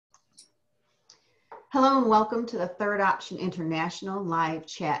Hello and welcome to the Third Option International Live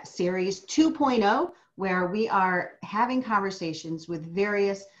Chat Series 2.0, where we are having conversations with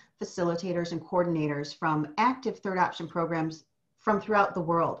various facilitators and coordinators from active Third Option programs from throughout the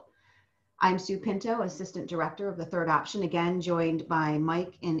world. I'm Sue Pinto, Assistant Director of the Third Option, again joined by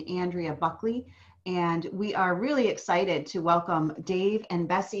Mike and Andrea Buckley. And we are really excited to welcome Dave and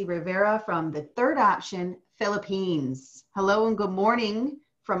Bessie Rivera from the Third Option Philippines. Hello and good morning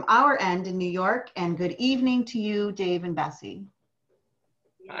from our end in New York, and good evening to you, Dave and Bessie.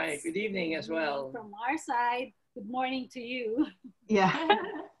 Hi, good evening as well. From our side, good morning to you. Yeah,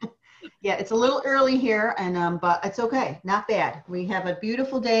 yeah, it's a little early here, and but it's okay, not bad. We have a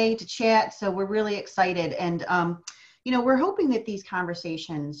beautiful day to chat, so we're really excited. And you know, we're hoping that these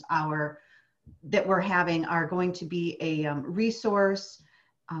conversations that we're having are going to be a resource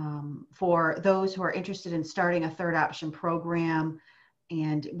for those who are interested in starting a Third Option program.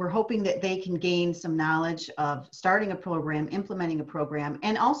 And we're hoping that they can gain some knowledge of starting a program, implementing a program,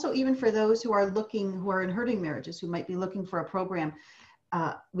 and also even for those who are in hurting marriages, who might be looking for a program,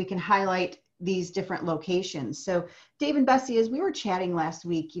 we can highlight these different locations. So Dave and Bessie, as we were chatting last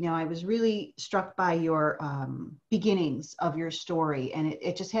week, you know, I was really struck by your beginnings of your story. And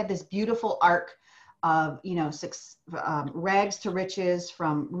it just had this beautiful arc of, you know, rags to riches,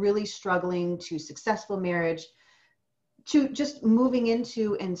 from really struggling to successful marriage, to just moving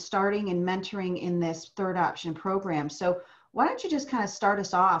into and starting and mentoring in this Third Option program. So why don't you just kind of start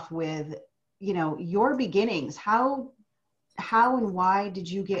us off with, you know, your beginnings? How and why did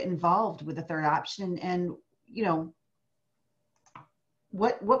you get involved with the Third Option? And, you know,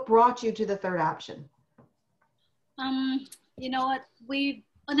 what brought you to the Third Option? You know what,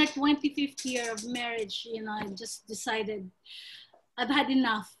 on our 25th year of marriage, you know, I just decided I've had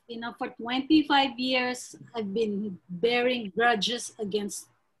enough. You know, for 25 years, I've been bearing grudges against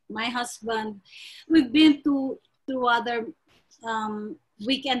my husband. We've been through other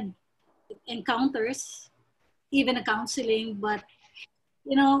weekend encounters, even a counseling, but,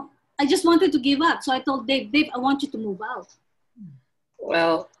 you know, I just wanted to give up. So I told Dave, I want you to move out.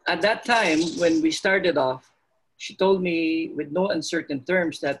 Well, at that time, when we started off, she told me with no uncertain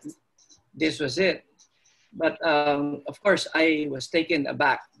terms that this was it. But of course, I was taken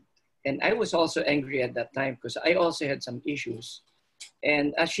aback. And I was also angry at that time because I also had some issues.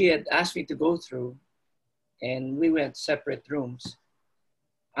 And as she had asked me to go through, and we went separate rooms,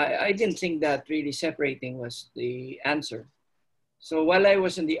 I didn't think that really separating was the answer. So while I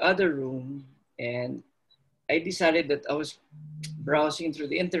was in the other room, and I decided that I was browsing through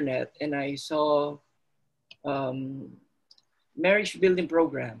the internet, and I saw marriage building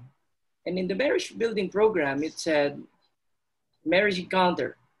program. And in the marriage building program, it said marriage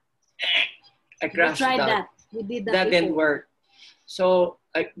encounter. I crashed We tried out. that. We did that. That before. didn't work. So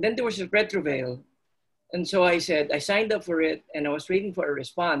then there was a retrovail. And so I said, I signed up for it and I was waiting for a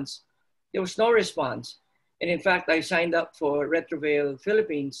response. There was no response. And in fact, I signed up for Retrovail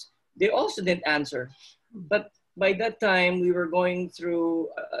Philippines. They also didn't answer. But by that time, we were going through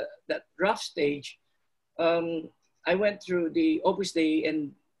that rough stage. I went through the Opus Dei,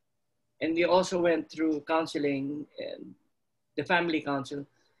 and we also went through counseling and the family council.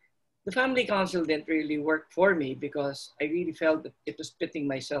 The family council didn't really work for me because I really felt that it was pitting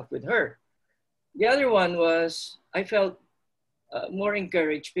myself with her. The other one was, I felt more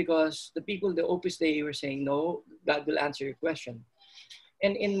encouraged because the people, the Opus Dei, were saying, no, God will answer your question.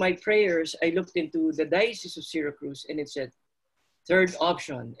 And in my prayers, I looked into the Diocese of Syracuse and it said, Third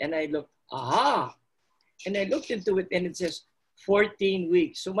Option. And I looked, aha. And I looked into it and it says 14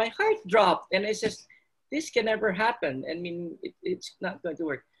 weeks. So my heart dropped and I said, this can never happen. I mean, it's not going to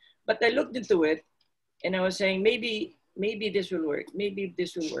work. But I looked into it and I was saying, maybe this will work. Maybe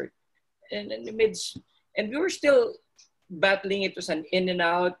this will work. And we were still battling. It was an in and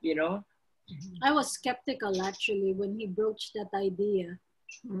out, you know. I was skeptical actually when he broached that idea.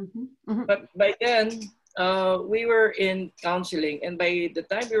 Mm-hmm. Mm-hmm. But by then, we were in counseling. And by the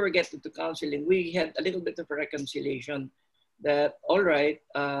time we were getting to counseling, we had a little bit of a reconciliation that, all right,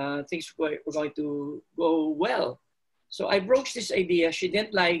 things were going to go well. So I broached this idea. She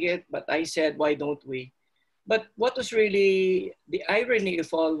didn't like it, but I said, why don't we? But what was really the irony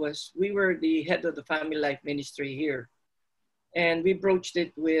of all was we were the head of the family life ministry here. And we broached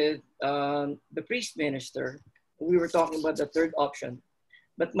it with the priest minister. We were talking about the Third Option.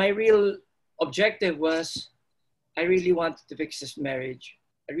 But my real objective was, I really wanted to fix this marriage.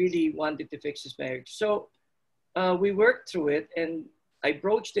 I really wanted to fix this marriage. So we worked through it and I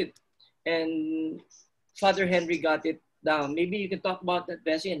broached it, and Father Henry got it down. Maybe you can talk about that,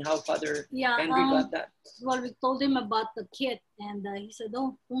 Bessie, and how Father Henry got that. Well, we told him about the kit, and he said,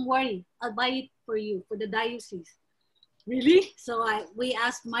 "Oh, don't worry, I'll buy it for you for the diocese." Really? So we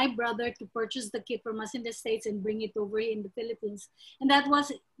asked my brother to purchase the kit from us in the States and bring it over here in the Philippines. And that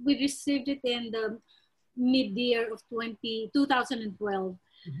was, we received it in the mid-year of 2012.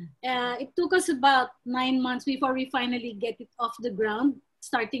 It took us about 9 months before we finally get it off the ground,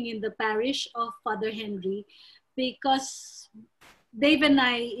 starting in the parish of Father Henry, because Dave and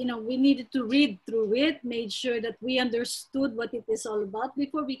I, we needed to read through it, made sure that we understood what it is all about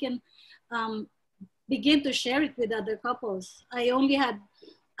before we can begin to share it with other couples.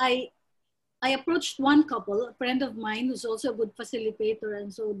 I approached one couple, a friend of mine who's also a good facilitator.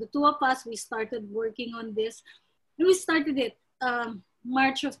 And so the two of us, we started working on this. And we started it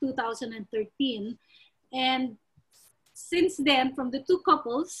March of 2013. And since then, from the two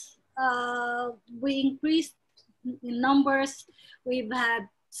couples, we increased in numbers. We've had,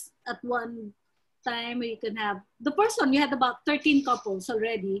 at one time, we can have, the first one, we had about 13 couples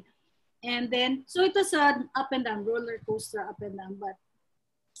already. And then, so it was an up and down, roller coaster, up and down. But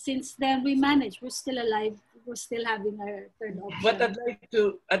since then, we managed. We're still alive. We're still having our third option. But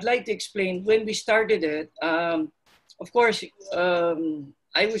I'd like to explain when we started it. Of course,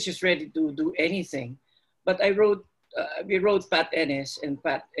 I was just ready to do anything, but we wrote Pat Ennis, and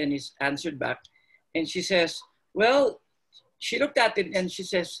Pat Ennis answered back, and she says, "Well," she looked at it and she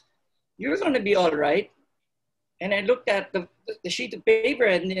says, "You're going to be all right." And I looked at the sheet of paper,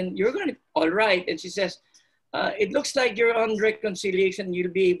 and then, "You're going to be all right." And she says, "It looks like you're on reconciliation.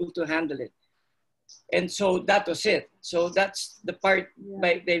 You'll be able to handle it." And so that was it. So that's the part,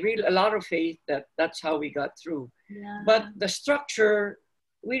 they really, a lot of faith that's how we got through. Yeah. But the structure,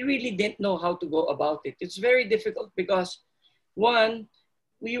 we really didn't know how to go about it. It's very difficult because, one,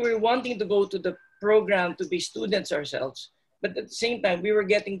 we were wanting to go to the program to be students ourselves. But at the same time, we were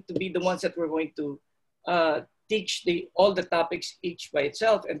getting to be the ones that were going to teach all the topics each by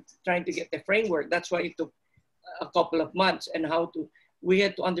itself and trying to get the framework. That's why it took a couple of months, and we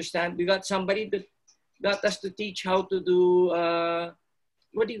had to understand. We got somebody that got us to teach how to do,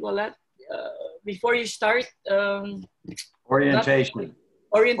 what do you call that? Before you start? Orientation.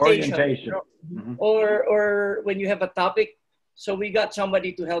 Orientation. Or when you have a topic. So we got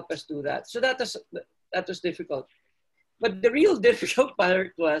somebody to help us do that. So that was difficult. But the real difficult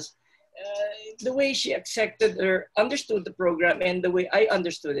part was the way she accepted or understood the program and the way I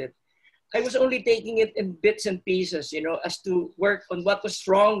understood it. I was only taking it in bits and pieces, as to work on what was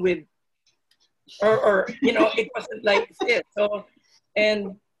wrong with, or it wasn't like this. So,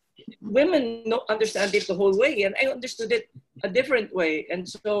 and women don't understand it the whole way, and I understood it a different way. And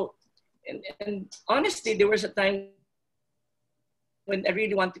so, and honestly, there was a time when I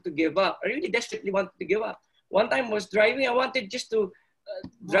really wanted to give up. I really desperately wanted to give up. One time I was driving, I wanted just to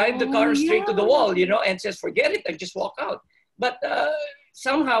drive the car straight to the wall, and just forget it and just walk out. But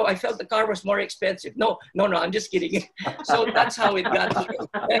somehow I felt the car was more expensive. No, I'm just kidding. So that's how it got through.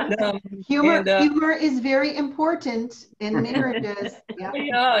 And, humor is very important in marriages.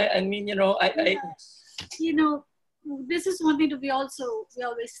 Yeah, I mean, this is one thing that we always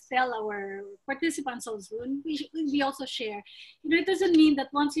tell our participants also, and we also share. It doesn't mean that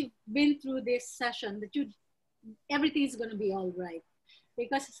once you've been through this session that everything is going to be all right,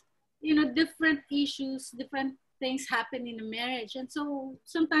 because different issues, different things happen in a marriage, and so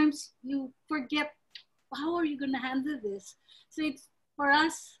sometimes you forget how are you going to handle this. So it's for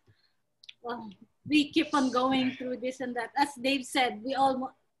us. Well, we keep on going through this and that. As Dave said,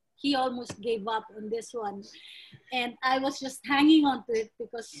 he almost gave up on this one, and I was just hanging on to it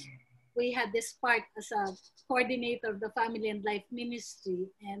because we had this part as a coordinator of the Family and Life Ministry,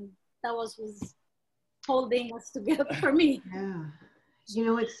 and that was holding us together for me.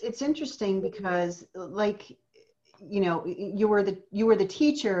 Yeah, it's interesting because, like, you were the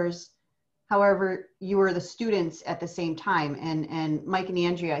teachers, however, you were the students at the same time. And Mike and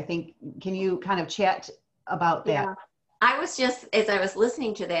Andrea, I think, can you kind of chat about that? Yeah. I was just, as I was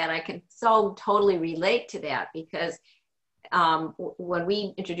listening to that, I can so totally relate to that, because when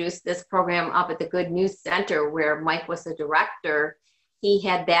we introduced this program up at the Good News Center, where Mike was the director, he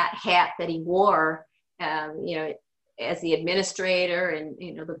had that hat that he wore, as the administrator and,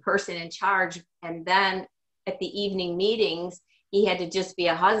 the person in charge. And then at the evening meetings, he had to just be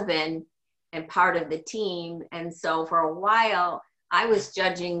a husband and part of the team. And so for a while, I was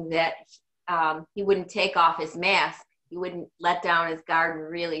judging that he wouldn't take off his mask. He wouldn't let down his guard and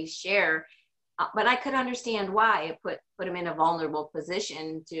really share. But I could understand why it put him in a vulnerable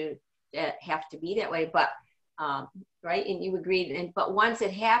position to have to be that way. But, right, and you agreed. But once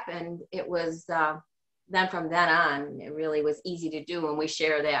it happened, it was then from then on, it really was easy to do. And we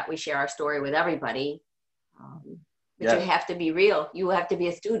share that. We share our story with everybody. But Yes. you have to be real. You have to be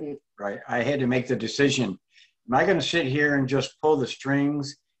a student. Right. I had to make the decision. Am I going to sit here and just pull the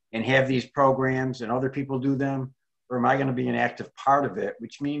strings and have these programs and other people do them? Or am I going to be an active part of it?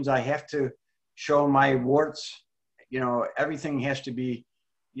 Which means I have to show my warts. You know, everything has to be,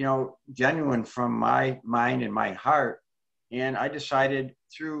 you know, genuine from my mind and my heart. And I decided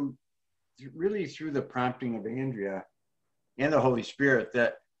through the prompting of Andrea and the Holy Spirit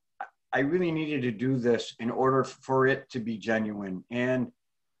that I really needed to do this in order for it to be genuine. And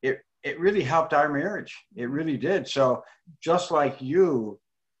it really helped our marriage. It really did. So just like you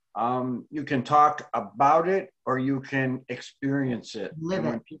can talk about it or you can experience it. And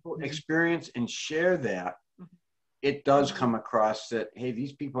when people experience and share that, it does come across that, hey,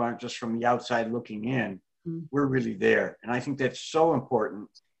 these people aren't just from the outside looking in. We're really there. And I think that's so important.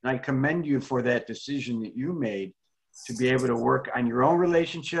 And I commend you for that decision that you made to be able to work on your own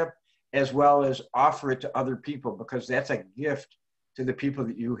relationship as well as offer it to other people, because that's a gift to the people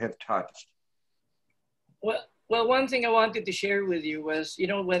that you have touched. Well, one thing I wanted to share with you was, you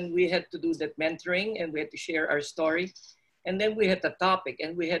know, when we had to do that mentoring and we had to share our story, and then we had the topic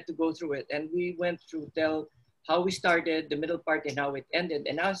and we had to go through it. And we went through tell how we started, the middle part, and how it ended.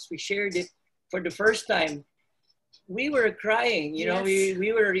 And as we shared it for the first time, we were crying, you know,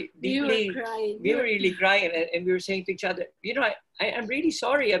 we were deeply, we were really crying, and we were saying to each other, you know, I'm really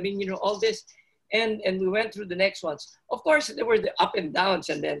sorry. I mean, you know, all this. And we went through the next ones. Of course, there were the up and downs,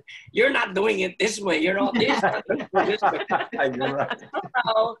 and then you're not doing it this way. You're not this, this way. You're right.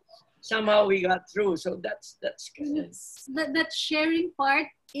 Somehow we got through. So that's kind of that sharing part.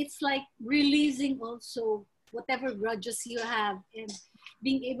 It's like releasing also whatever grudges you have and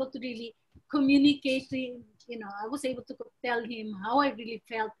being able to really communicate to him. You know, I was able to tell him how I really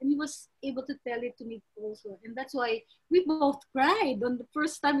felt, and he was able to tell it to me also. And that's why we both cried on the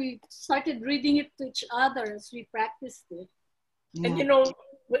first time we started reading it to each other as we practiced it. Yeah. And you know,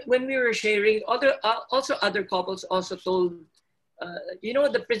 when we were sharing, other couples also told, you know,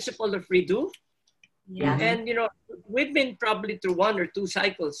 the principle of redo. Yeah. And you know, we've been probably through 1 or 2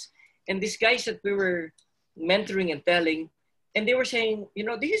 cycles, and these guys that we were mentoring and telling, and they were saying, you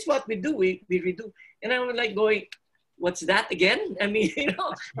know, this is what we do, we redo. And I was like going, what's that again? I mean, you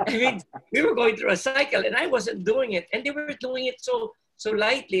know, I mean, we were going through a cycle and I wasn't doing it. And they were doing it so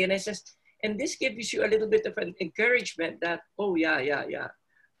lightly. And I says, and this gives you a little bit of an encouragement that, oh, yeah.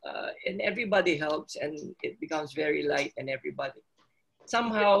 And everybody helps and it becomes very light and everybody.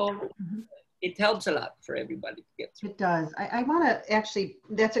 Somehow it helps a lot for everybody to get through. It does. I want to actually,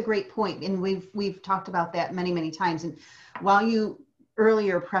 that's a great point. And we've talked about that many, many times. And while you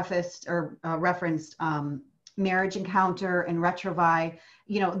earlier prefaced or referenced Marriage Encounter and Retrovi,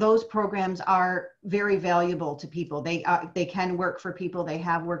 you know, those programs are very valuable to people. They can work for people. They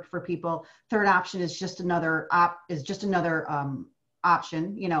have worked for people. Third option is just another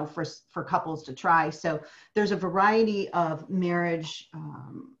option, you know, for couples to try. So there's a variety of marriage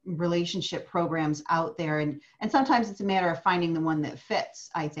relationship programs out there, and sometimes it's a matter of finding the one that fits,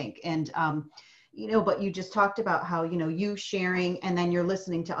 I think. And you know, but you just talked about how, you know, you sharing and then you're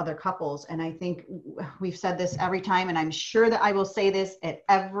listening to other couples. And I think we've said this every time, and I'm sure that I will say this at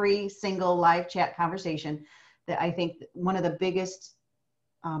every single live chat conversation, that I think one of the biggest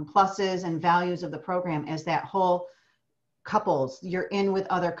pluses and values of the program is that whole couples, you're in with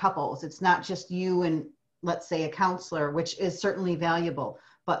other couples. It's not just you and, let's say, a counselor, which is certainly valuable,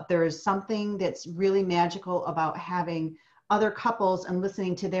 but there is something that's really magical about having other couples and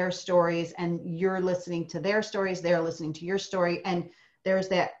listening to their stories, and you're listening to their stories, they're listening to your story, and there's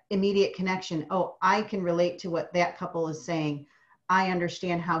that immediate connection. Oh, I can relate to what that couple is saying. I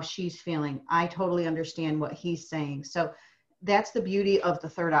understand how she's feeling. I totally understand what he's saying. So that's the beauty of the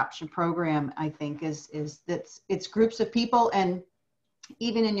Third Option program, I think, is that it's groups of people. And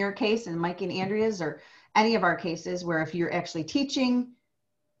even in your case, and Mike and Andrea's, or any of our cases, where if you're actually teaching,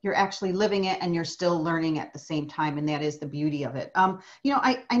 you're actually living it and you're still learning at the same time. And that is the beauty of it. You know,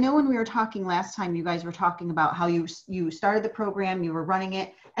 I know when we were talking last time, you guys were talking about how you started the program, you were running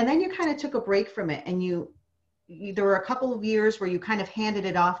it, and then you kind of took a break from it, and there were a couple of years where you kind of handed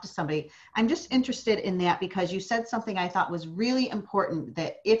it off to somebody. I'm just interested in that because you said something I thought was really important,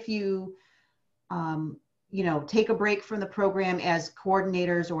 that if you, you know, take a break from the program as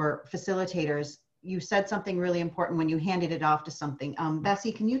coordinators or facilitators, you said something really important when you handed it off to something.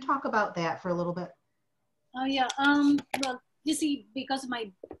 Bessie, can you talk about that for a little bit? Oh yeah. Well, you see, because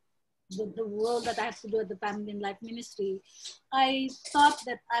the role that I have to do at the Family and Life Ministry, I thought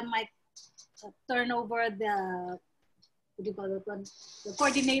that I might turn over the what do you call it one, the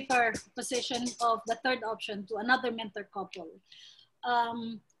coordinator position of the third option to another mentor couple.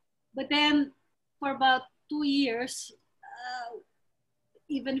 But then for about 2 years,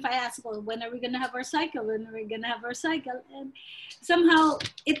 even if I ask, well, when are we going to have our cycle? When are we going to have our cycle? And somehow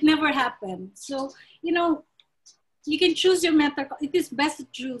it never happened. So, you know, you can choose your mentor. It is best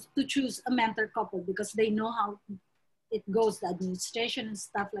to choose a mentor couple because they know how it goes, the administration and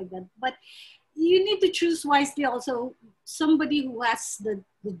stuff like that. But you need to choose wisely also somebody who has the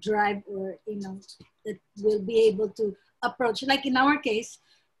drive, or, you know, that will be able to approach, like in our case,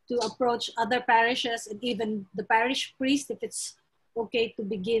 to approach other parishes and even the parish priest if it's okay to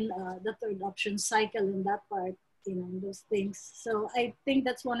begin the third option cycle in that part, you know, those things. So I think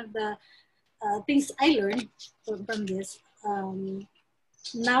that's one of the things I learned from this.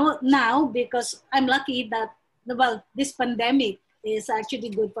 Now, because I'm lucky that, well, this pandemic is actually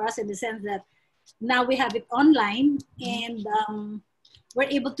good for us in the sense that now we have it online and we're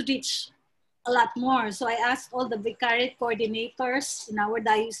able to reach a lot more. So I asked all the vicariate coordinators in our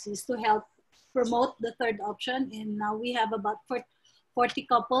diocese to help promote the third option. And now we have about 40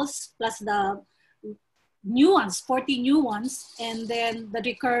 couples plus the new ones, 40 new ones, and then the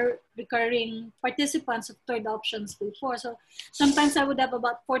recurring participants of third options before. So sometimes I would have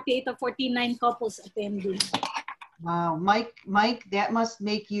about 48 or 49 couples attending. Wow, Mike, that must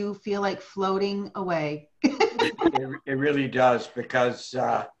make you feel like floating away. It really does, because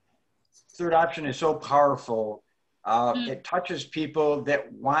third option is so powerful. It touches people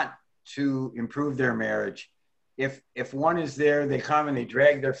that want to improve their marriage. If one is there, they come and they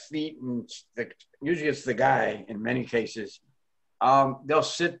drag their feet, and usually it's the guy in many cases. They'll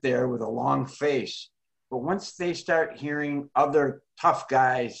sit there with a long face. But once they start hearing other tough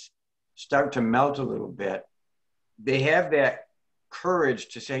guys start to melt a little bit, they have that courage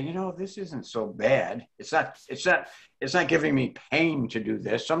to say, you know, this isn't so bad. It's not giving me pain to do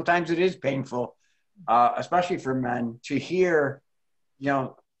this. Sometimes it is painful, especially for men, to hear, you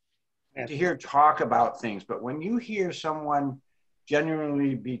know, to hear talk about things. But when you hear someone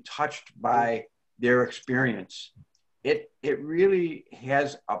genuinely be touched by their experience, it really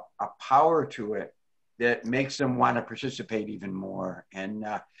has a power to it that makes them want to participate even more. And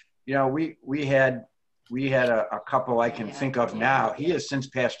you know, we had a couple I can think of now. He has since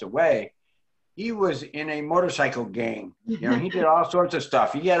passed away. He was in a motorcycle gang. You know, he did all sorts of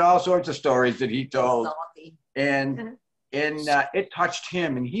stuff. He had all sorts of stories that he told, and it touched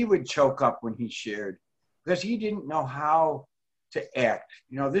him, and he would choke up when he shared because he didn't know how to act.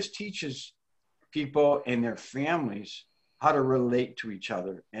 You know, this teaches people and their families how to relate to each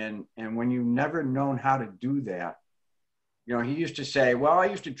other, and when you've never known how to do that. You know, he used to say, well, I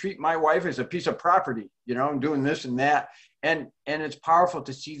used to treat my wife as a piece of property, you know, I'm doing this and that. And it's powerful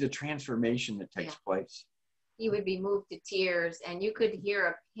to see the transformation that takes place. He would be moved to tears, and you could hear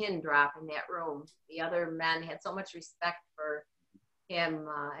a pin drop in that room. The other men had so much respect for him,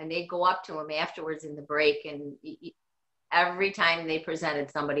 and they'd go up to him afterwards in the break. And every time they presented,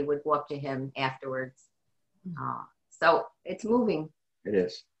 somebody would go up to him afterwards. So it's moving. It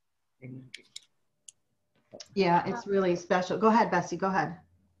is. Yeah, it's really special. Go ahead, Bessie, go ahead.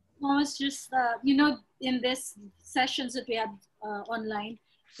 Well, it's just, you know, in this sessions that we have online,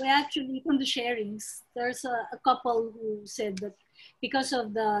 we actually, from the sharings, there's a couple who said that because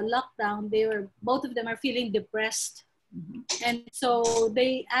of the lockdown, both of them are feeling depressed. And so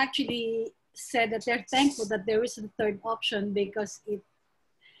they actually said that they're thankful that there is a third option because it,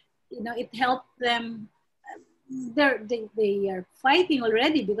 you know, it helped them. They are fighting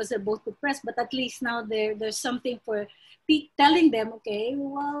already because they're both depressed, but at least now there's something for telling them, okay,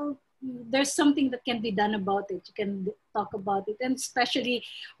 well, there's something that can be done about it. You can talk about it. And especially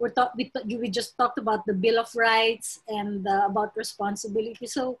we just talked about the Bill of Rights and about responsibility.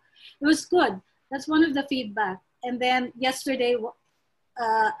 So it was good. That's one of the feedback. And then yesterday,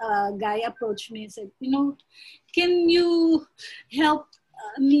 a guy approached me and said, you know, can you help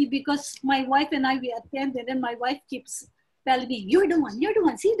me, because my wife and I, we attended, and my wife keeps telling me, you're the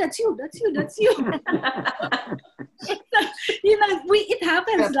one, see, that's you. You know, it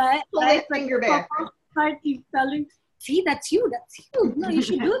happens, right? Like finger back. Start keep telling, see, that's you. No, you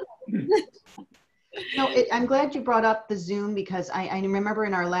should do that. No, I'm glad you brought up the Zoom, because I remember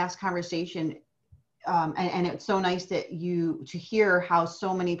in our last conversation, and it's so nice that to hear how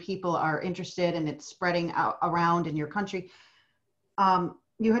so many people are interested and it's spreading out around in your country.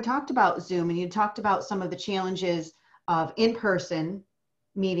 You had talked about Zoom, and you talked about some of the challenges of in-person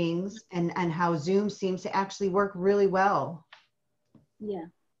meetings and how Zoom seems to actually work really well. Yeah.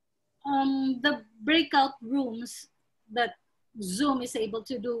 The breakout rooms that Zoom is able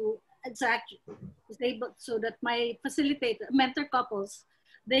to do it's actually is able so that my facilitator, mentor couples,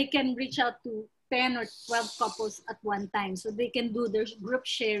 they can reach out to 10 or 12 couples at one time. So they can do their group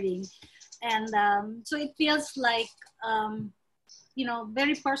sharing. And so it feels like, you know,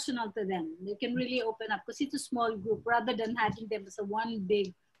 very personal to them. They can really open up because it's a small group rather than having them as a one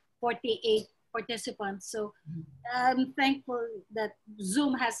big 48 participants. So I'm thankful that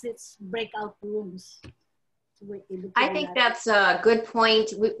Zoom has its breakout rooms. So we're able to I do think that. that's a good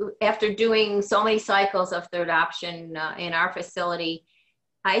point. After doing so many cycles of third option in our facility,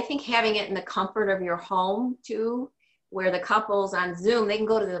 I think having it in the comfort of your home too, where the couples on Zoom, they can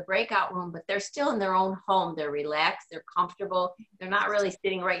go to the breakout room, but they're still in their own home. They're relaxed, they're comfortable. They're not really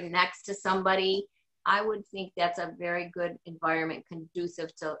sitting right next to somebody. I would think that's a very good environment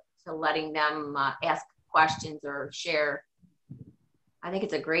conducive to letting them ask questions or share. I think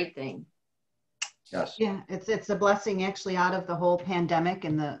it's a great thing. Yes. Yeah, it's a blessing actually out of the whole pandemic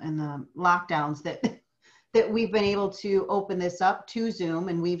and the lockdowns that that we've been able to open this up to Zoom,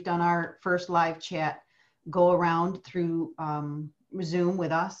 and we've done our first live chat go around through Zoom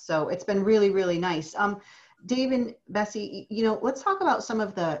with us. So it's been really, really nice. Dave and Bessie, you know, let's talk about some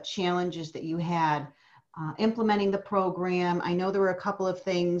of the challenges that you had implementing the program. I know there were a couple of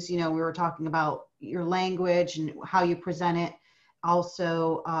things, you know, we were talking about your language and how you present it.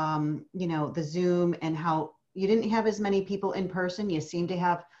 Also, you know, the Zoom and how you didn't have as many people in person. You seem to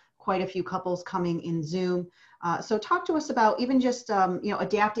have quite a few couples coming in Zoom. So talk to us about even just, you know,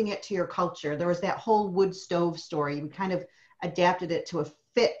 adapting it to your culture. There was that whole wood stove story. You kind of adapted it to a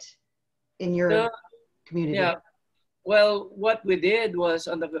fit in your community. Yeah. Well, what we did was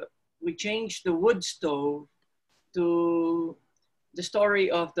we changed the wood stove to the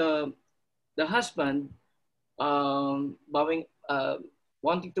story of the husband wanting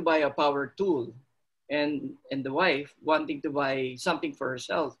to buy a power tool, and the wife wanting to buy something for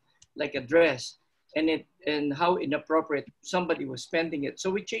herself, like a dress, and how inappropriate somebody was spending it. So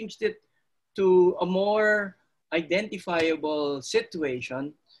we changed it to a more identifiable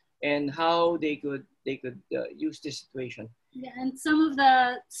situation and how they could use this situation. Yeah, and some of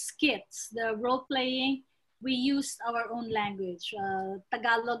the skits, the role playing, we used our own language,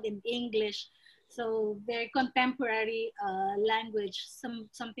 Tagalog and English. So very contemporary language,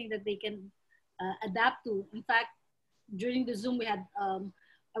 something that they can adapt to. In fact, during the Zoom, we had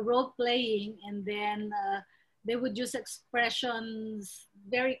a role playing, and then they would use expressions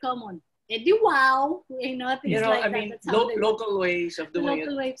very common. Eddie wow, you know, things You know, like I that. mean, That's how local ways of doing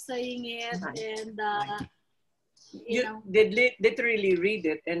local it. way of saying it, and you know, They literally read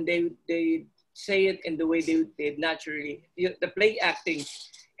it and they say it in the way they naturally, the play acting.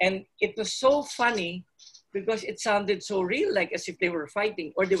 And it was so funny because it sounded so real, like as if they were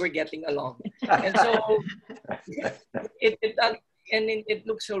fighting or they were getting along. And so it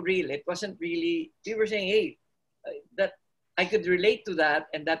looked so real. It wasn't really, we were saying, hey, that I could relate to that,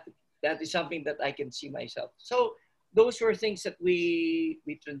 and that is something that I can see myself. So those were things that we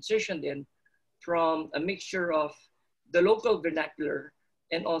transitioned in from a mixture of the local vernacular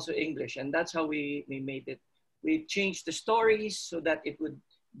and also English. And that's how we made it. We changed the stories so that it would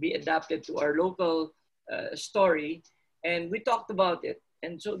be adapted to our local story. And we talked about it.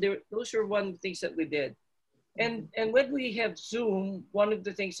 And so those are one of the things that we did. And when we have Zoom, one of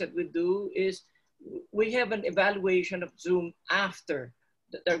the things that we do is we have an evaluation of Zoom after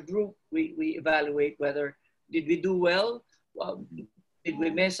our group. We evaluate whether did we do well, did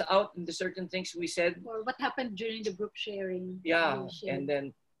we miss out in the certain things we said, or what happened during the group sharing. yeah. And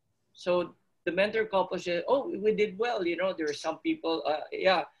then so the mentor couple said, oh, we did well, you know. There are some people,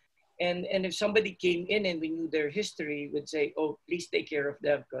 yeah. And if somebody came in and we knew their history, we'd say, oh, please take care of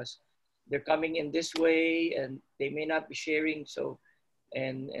them because they're coming in this way and they may not be sharing. So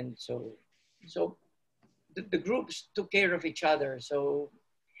so the groups took care of each other. So,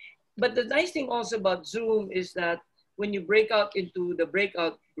 but the nice thing also about Zoom is that when you break out into the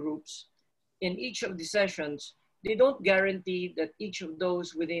breakout groups, in each of the sessions, they don't guarantee that each of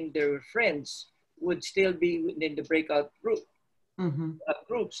those within their friends would still be within the breakout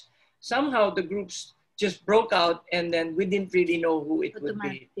groups. Somehow the groups just broke out, and then we didn't really know who it would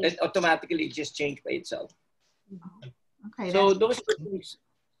be. It automatically just changed by itself. Okay. So those are things.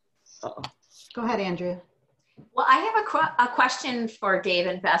 Go ahead, Andrea. Well, I have a question for Dave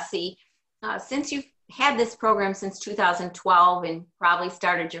and Bessie. Since you've had this program since 2012 and probably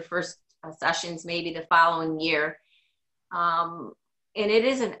started your first sessions maybe the following year, and it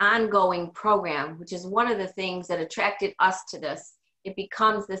is an ongoing program, which is one of the things that attracted us to this. It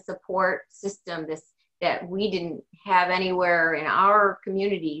becomes the support system that we didn't have anywhere in our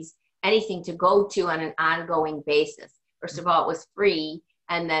communities, anything to go to on an ongoing basis. First of all, it was free,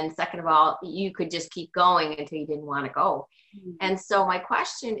 And then second of all, you could just keep going until you didn't want to go. Mm-hmm. And so my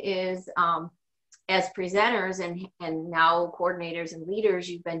question is, as presenters and now coordinators and leaders,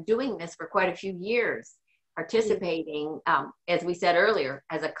 you've been doing this for quite a few years, participating, as we said earlier,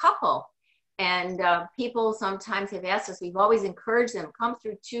 as a couple. And people sometimes have asked us, we've always encouraged them, come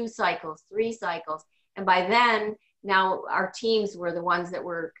through 2 cycles, 3 cycles. And by then, now our teams were the ones that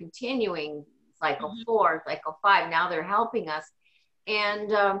were continuing cycle 4, cycle 5. Now they're helping us.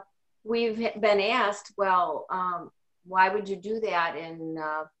 And we've been asked, well, why would you do that? And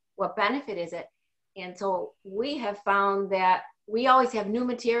what benefit is it? And so we have found that we always have new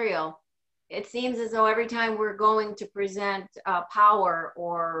material. It seems as though every time we're going to present power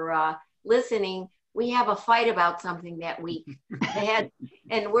or listening, we have a fight about something that week ahead,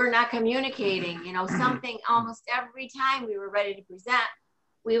 and we're not communicating. You know, something almost every time we were ready to present,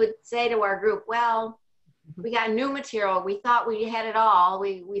 we would say to our group, well, we got new material. We thought we had it all.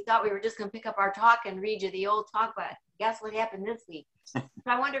 We thought we were just going to pick up our talk and read you the old talk, but guess what happened this week? So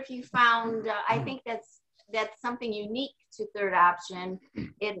I wonder if you found, I think that's something unique to Third Option.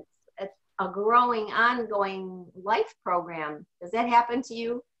 It's a growing, ongoing life program. Does that happen to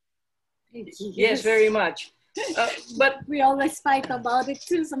you? Yes, very much. But we always fight about it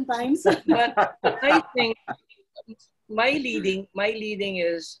too sometimes. But I think my leading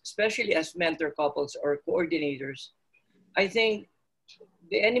is, especially as mentor couples or coordinators, I think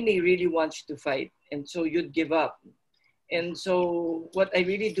the enemy really wants you to fight, and so you'd give up. And so what I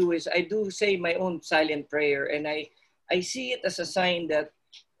really do is I do say my own silent prayer, and I see it as a sign that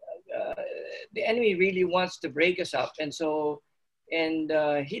the enemy really wants to break us up. And so,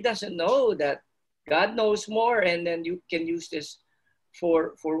 he doesn't know that God knows more, and then you can use this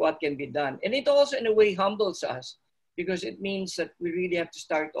for what can be done. And it also in a way humbles us, because it means that we really have to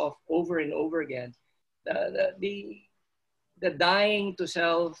start off over and over again. The dying to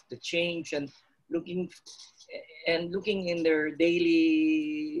self, the change, and looking in their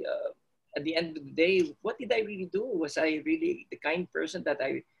daily, at the end of the day, what did I really do? Was I really the kind person that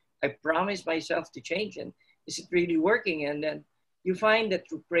I promised myself to change? And is it really working? And then you find that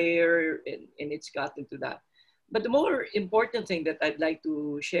through prayer, and it's gotten to that. But the more important thing that I'd like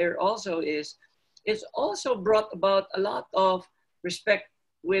to share also is, it's also brought about a lot of respect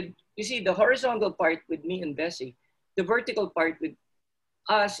with, you see, the horizontal part with me and Bessie, the vertical part with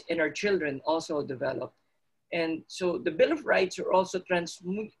us and our children also developed. And so the Bill of Rights are also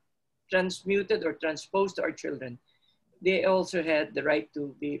transmuted or transposed to our children. They also had the right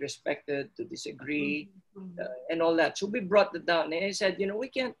to be respected, to disagree, and all that. So we brought it down, and I said, you know, we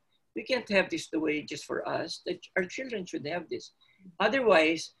can't have this the way just for us. That our children should have this.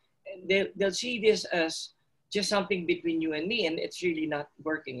 Otherwise, they'll see this as just something between you and me, and it's really not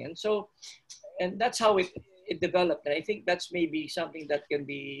working. And so, and that's how it developed. And I think that's maybe something that can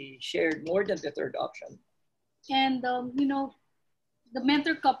be shared more than the Third Option. And you know, the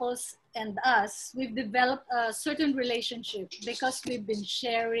mentor couples and us, we've developed a certain relationship because we've been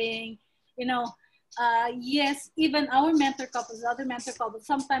sharing, you know, yes, even our mentor couples, other mentor couples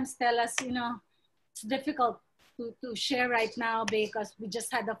sometimes tell us, you know, it's difficult to share right now because we just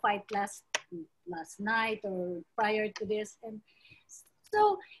had a fight last night or prior to this. And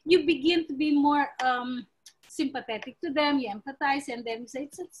so you begin to be more sympathetic to them, you empathize, and then you say,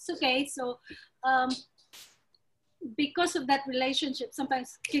 it's okay. So because of that relationship,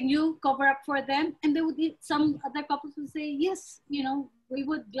 sometimes, can you cover up for them? And they would, some other couples would say, yes, you know, we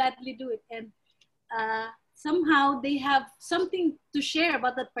would gladly do it. And somehow they have something to share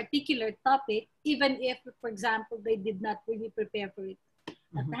about that particular topic, even if, for example, they did not really prepare for it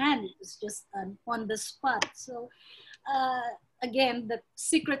at hand. It was just on the spot. So again, the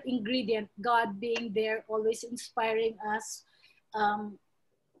secret ingredient, God being there, always inspiring us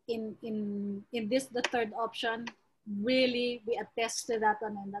in this, the Third Option, really, we attest to that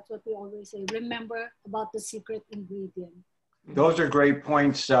one. And that's what we always say, remember about the secret ingredient. Those are great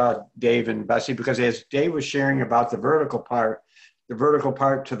points, Dave and Bessie, because as Dave was sharing about the vertical part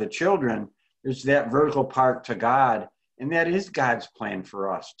to the children, there's that vertical part to God. And that is God's plan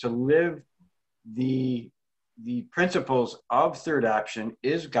for us, to live the principles of Third Option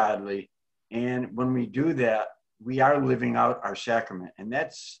is godly. And when we do that, we are living out our sacrament. And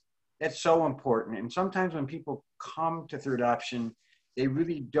that's so important. And sometimes when people come to Third Option, they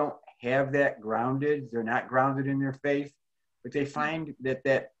really don't have that grounded. They're not grounded in their faith, but they find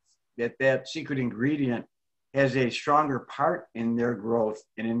that secret ingredient has a stronger part in their growth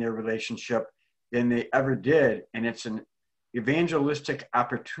and in their relationship than they ever did. And it's an evangelistic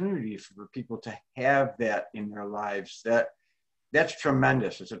opportunity for people to have that in their lives. That's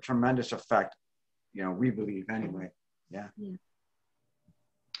tremendous. It's a tremendous effect, you know, we believe anyway. Yeah.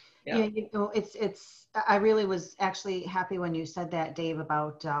 Yeah, you know, I really was actually happy when you said that, Dave,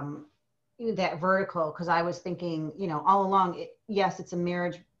 about that vertical, because I was thinking, you know, all along, yes, it's a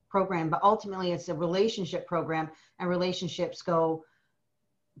marriage program, but ultimately it's a relationship program, and relationships go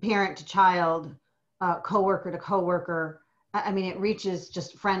parent to child, coworker to coworker. I mean, it reaches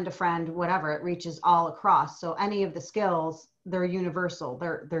just friend to friend, whatever. It reaches all across. So any of the skills, they're universal.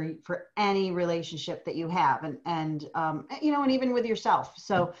 They're for any relationship that you have, and you know, and even with yourself.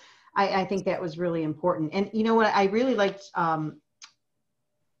 So I think that was really important. And you know what, I really liked.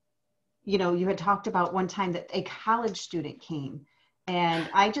 You know, you had talked about one time that a college student came. And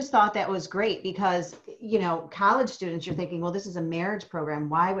I just thought that was great because, you know, college students, you're thinking, well, this is a marriage program.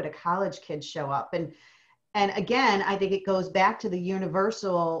 Why would a college kid show up? And again, I think it goes back to the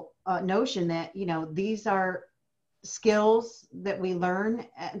universal notion that, you know, these are skills that we learn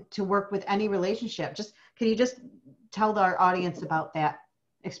to work with any relationship. Just, can you just tell our audience about that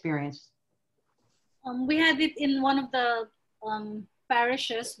experience? We had it in one of the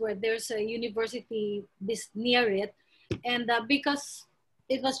parishes where there's a university this near it, and because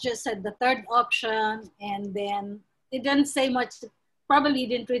it was just said the third option, and then it didn't say much. Probably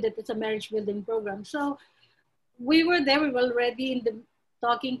didn't read that it's a marriage building program. So we were there. We were already in the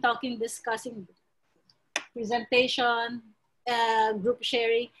talking, discussing, presentation, group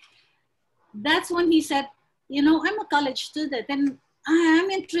sharing. That's when he said, you know, I'm a college student and I'm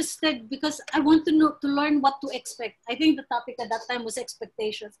interested because I want to know, to learn what to expect. I think the topic at that time was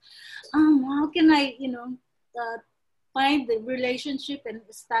expectations. How can I, you know, find the relationship and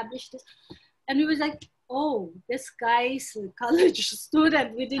establish this? And we was like, oh, this guy's a college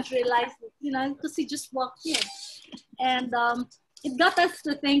student. We didn't realize it, you know, because he just walked in. And it got us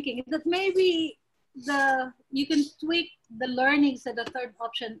to thinking that maybe you can tweak the learnings at the third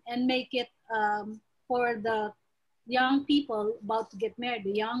option and make it for the young people about to get married,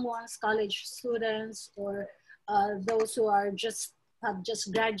 the young ones, college students, or those who are have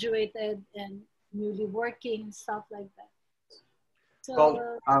just graduated and newly working, stuff like that.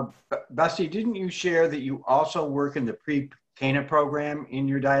 So, well, Bessie, didn't you share that you also work in the pre-Cana program in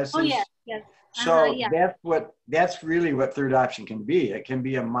your diocese? oh yeah, yes. So Yeah. that's really what third option can be. It can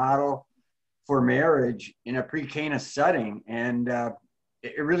be a model for marriage in a pre-Cana setting, and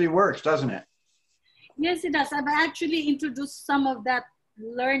it really works, doesn't it? Yes, it does. I've actually introduced some of that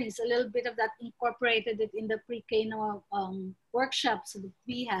learnings, a little bit of that, incorporated it in the pre-Cana workshops that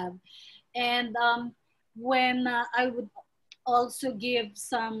we have. And when I would also give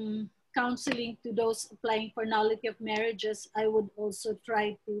some counseling to those applying for nullity of marriages, I would also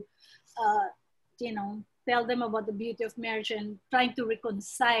try to, you know, tell them about the beauty of marriage and trying to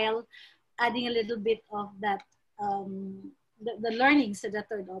reconcile, adding a little bit of that, the learnings to the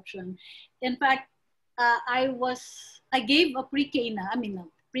third option. In fact, I gave a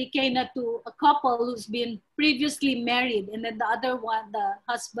pre-Cana to a couple who's been previously married, and then the other one, the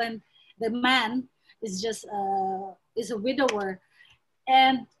husband, the man is just is a widower.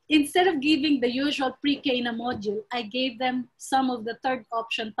 And instead of giving the usual pre-Cana module, I gave them some of the third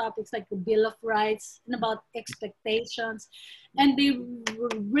option topics like the Bill of Rights and about expectations. And they were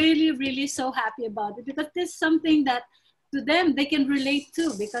really, really so happy about it because this is something that to them they can relate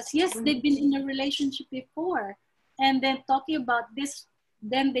to, because yes, they've been in a relationship before. And then talking about this,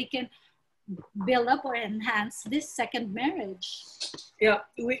 then they can build up or enhance this second marriage. Yeah,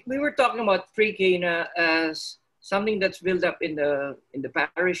 we were talking about pre-Cana as something that's built up in the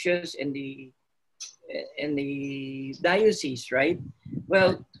parishes and the diocese, right?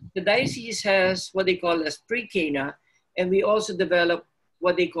 Well, the diocese has what they call as pre-Cana, and we also develop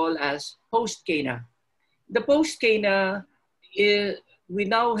what they call as post-Cana. The post-Cana is, we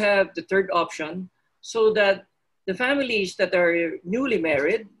now have the third option, so that the families that are newly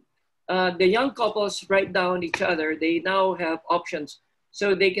married, the young couples write down each other, they now have options.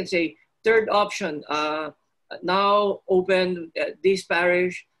 So they can say, third option, now open this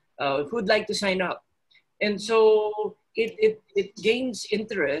parish, who'd like to sign up? And so it gains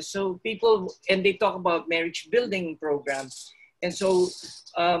interest. So people, and they talk about marriage building programs. And so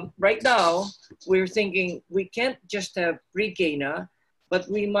right now, we're thinking we can't just have pre-Cana, but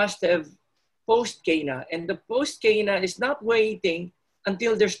we must have post-Cana. And the post-Cana is not waiting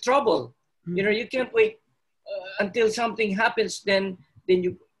until there's trouble. You know, you can't wait until something happens, then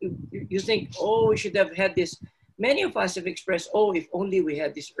you think, oh, we should have had this. Many of us have expressed, oh, if only we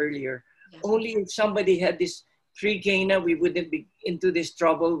had this earlier. Yes. Only if somebody had this pre-Cana, we wouldn't be into this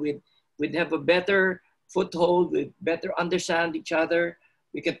trouble. We'd have a better foothold, we'd better understand each other.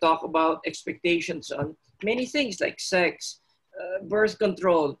 We can talk about expectations on many things like sex, birth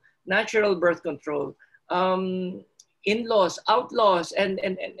control, natural birth control, in-laws, outlaws, and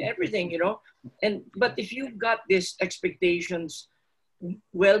everything, you know. But if you've got these expectations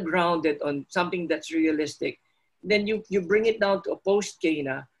well grounded on something that's realistic, then you bring it down to a post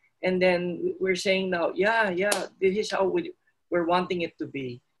Cana, and then we're saying now, yeah, this is how we're wanting it to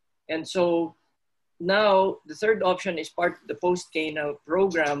be. And so now the third option is part of the post Cana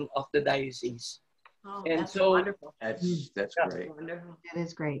program of the diocese. Oh, And that's so wonderful. That's Yeah. great. Wonderful. It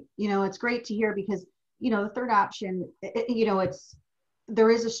is great. You know, it's great to hear because, you know, the third option, you know, there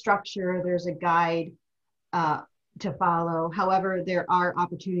is a structure, there's a guide to follow. However, there are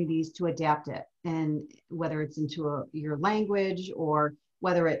opportunities to adapt it, and whether it's into your language or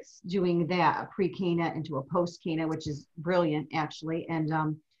whether it's doing that, a pre-Cana into a post-Cana, which is brilliant actually. And,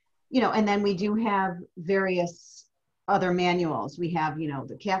 you know, and then we do have various other manuals. We have, you know,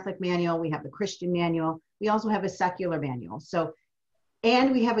 the Catholic manual, we have the Christian manual, we also have a secular manual. So,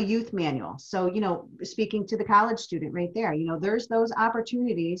 and we have a youth manual. So, you know, speaking to the college student right there, you know, there's those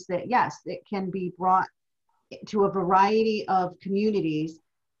opportunities that, yes, it can be brought to a variety of communities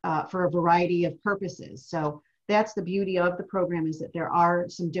for a variety of purposes. So that's the beauty of the program, is that there are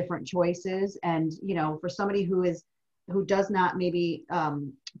some different choices. And, you know, for somebody who does not maybe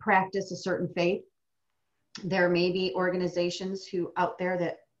practice a certain faith, there may be organizations out there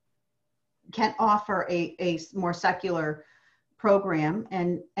that can offer a more secular program,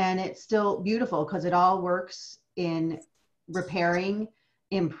 and it's still beautiful because it all works in repairing,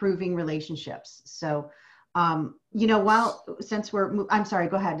 improving relationships. So, you know, since I'm sorry,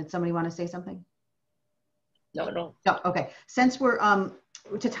 go ahead. Did somebody want to say something? No. No, okay. Since we're,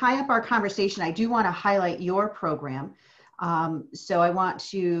 to tie up our conversation, I do want to highlight your program. So I want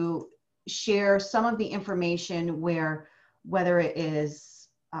to share some of the information whether it is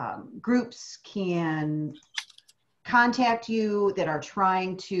groups can contact you that are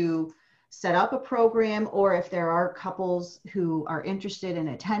trying to set up a program, or if there are couples who are interested in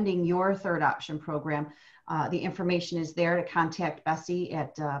attending your third option program, the information is there to contact Bessie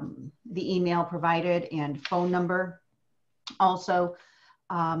at the email provided and phone number. Also,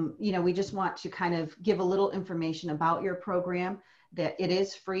 you know, we just want to kind of give a little information about your program, that it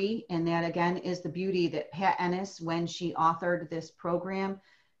is free. And that again is the beauty that Pat Ennis, when she authored this program,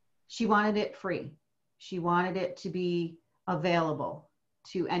 she wanted it free. She wanted it to be available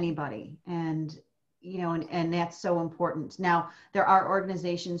to anybody. And, you know, and that's so important. Now, there are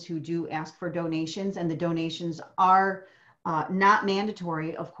organizations who do ask for donations, and the donations are not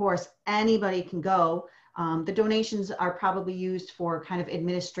mandatory. Of course, anybody can go. The donations are probably used for kind of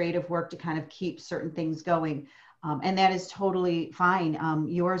administrative work to kind of keep certain things going. And that is totally fine.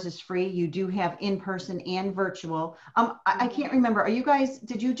 Yours is free. You do have in-person and virtual. I can't remember.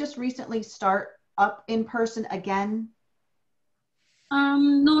 Did you just recently start up in person again?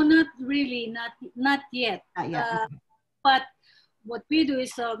 No, not really, not yet. Not yet. But what we do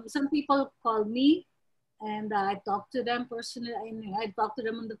is some people call me, and I talk to them personally. I talk to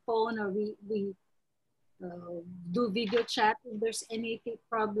them on the phone, or we do video chat if there's any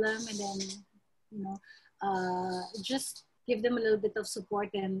problem, and then, you know, just give them a little bit of support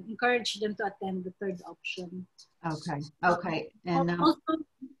and encourage them to attend the third option. Okay. And also,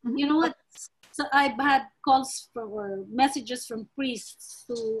 you know what? So I've had calls or messages from priests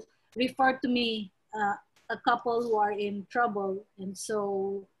who refer to me, a couple who are in trouble, and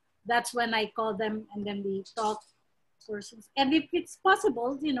so that's when I call them, and then we talk. And if it's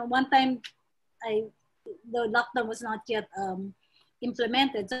possible, you know, one time the lockdown was not yet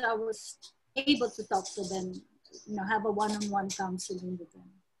implemented, so I was able to talk to them, you know, have a one-on-one counseling with them.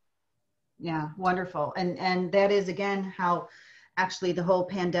 Yeah, wonderful. And that is again how actually the whole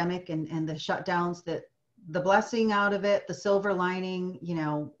pandemic and the shutdowns, that the blessing out of it, the silver lining, you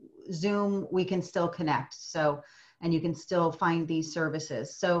know, Zoom, we can still connect. So, and you can still find these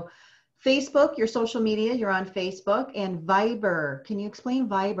services. So Facebook, your social media, you're on Facebook, and Viber. Can you explain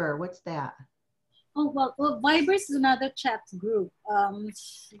Viber? What's that? Oh, well, Viber is another chat group,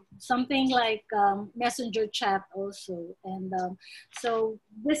 something like messenger chat also. And so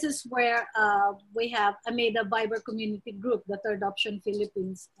this is where I made a Viber community group, the Third Option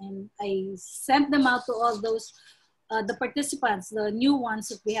Philippines. And I sent them out to all those, the participants, the new ones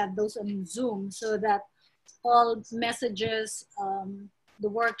that we had those on Zoom, so that all messages, the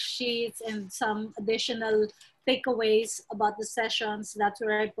worksheets, and some additional takeaways about the sessions, that's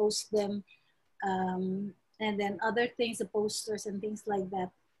where I post them. And then other things, the posters and things like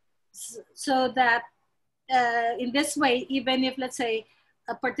that. So that in this way, even if, let's say,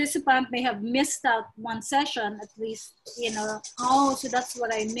 a participant may have missed out one session, at least, you know, oh, so that's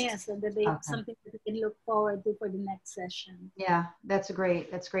what I missed, and that they something that they can look forward to for the next session. Yeah, that's great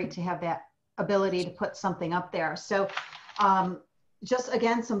to have that ability to put something up there. So just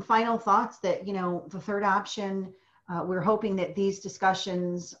again, some final thoughts that, you know, the third option, we're hoping that these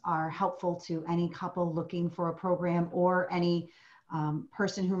discussions are helpful to any couple looking for a program or any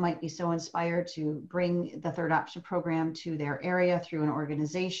person who might be so inspired to bring the third option program to their area through an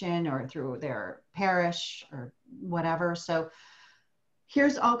organization or through their parish or whatever. So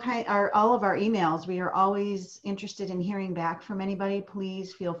here's all of our emails. We are always interested in hearing back from anybody.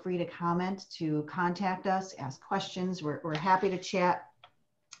 Please feel free to comment, to contact us, ask questions. We're happy to chat.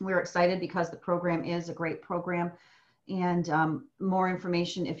 We're excited because the program is a great program. And more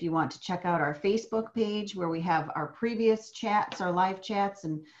information if you want to check out our Facebook page where we have our previous chats, our live chats,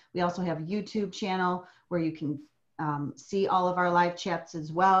 and we also have a YouTube channel where you can see all of our live chats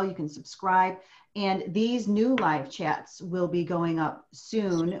as well. You can subscribe. And these new live chats will be going up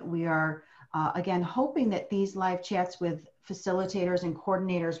soon. We are, again, hoping that these live chats with facilitators and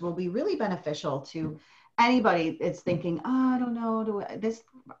coordinators will be really beneficial to anybody that's thinking, oh, I don't know, this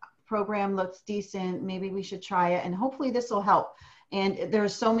program looks decent, maybe we should try it. And hopefully this will help. And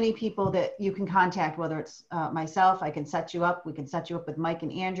there's so many people that you can contact, whether it's myself, I can set you up. We can set you up with Mike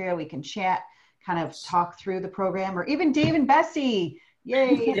and Andrea. We can chat, kind of talk through the program, or even Dave and Bessie.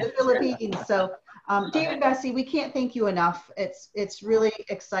 Yay, in the Philippines. So Dave and Bessie, we can't thank you enough. It's really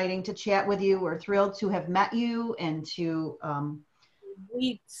exciting to chat with you. We're thrilled to have met you and to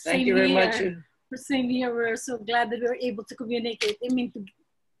thank you very much. Same here. We're so glad that we were able to communicate. I mean, to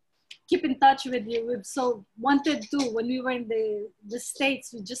keep in touch with you. We've so wanted to when we were in the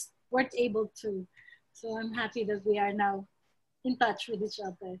States, we just weren't able to. So I'm happy that we are now in touch with each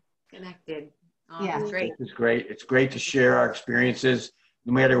other. Connected. Oh, yeah, great. It's great. It's great to share our experiences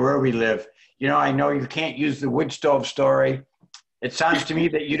no matter where we live. You know, I know you can't use the wood stove story. It sounds to me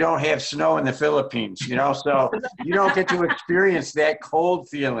that you don't have snow in the Philippines, you know, so you don't get to experience that cold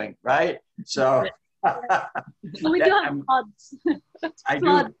feeling, right? So we do have floods. I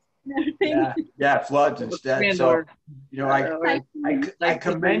floods. do. Yeah, floods instead. So, you know, I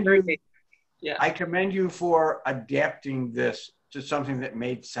commend you. Yeah. I commend you for adapting this to something that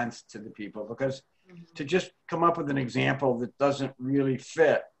made sense to the people, because to just come up with an example that doesn't really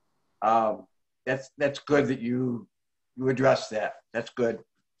fit, that's good that you address that. That's good.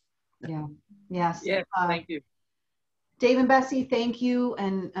 Yeah. Yes. Yeah. Thank you. Dave and Bessie, thank you,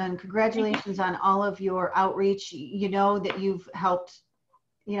 and congratulations on all of your outreach. You know that you've helped,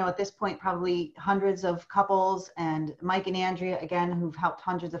 you know, at this point, probably hundreds of couples, and Mike and Andrea, again, who've helped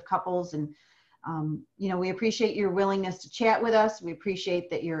hundreds of couples. And, you know, we appreciate your willingness to chat with us. We appreciate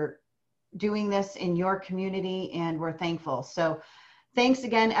that you're doing this in your community, and we're thankful. So thanks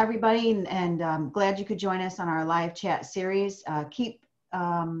again, everybody, and glad you could join us on our live chat series. Keep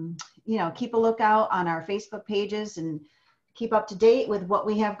a lookout on our Facebook pages and keep up to date with what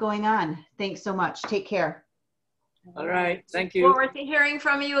we have going on. Thanks so much. Take care. All right. Thank you. Look forward to hearing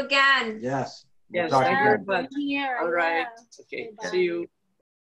from you again. Yes. Yes. Talk Thank you again. very much. All right. Okay. Bye. See you.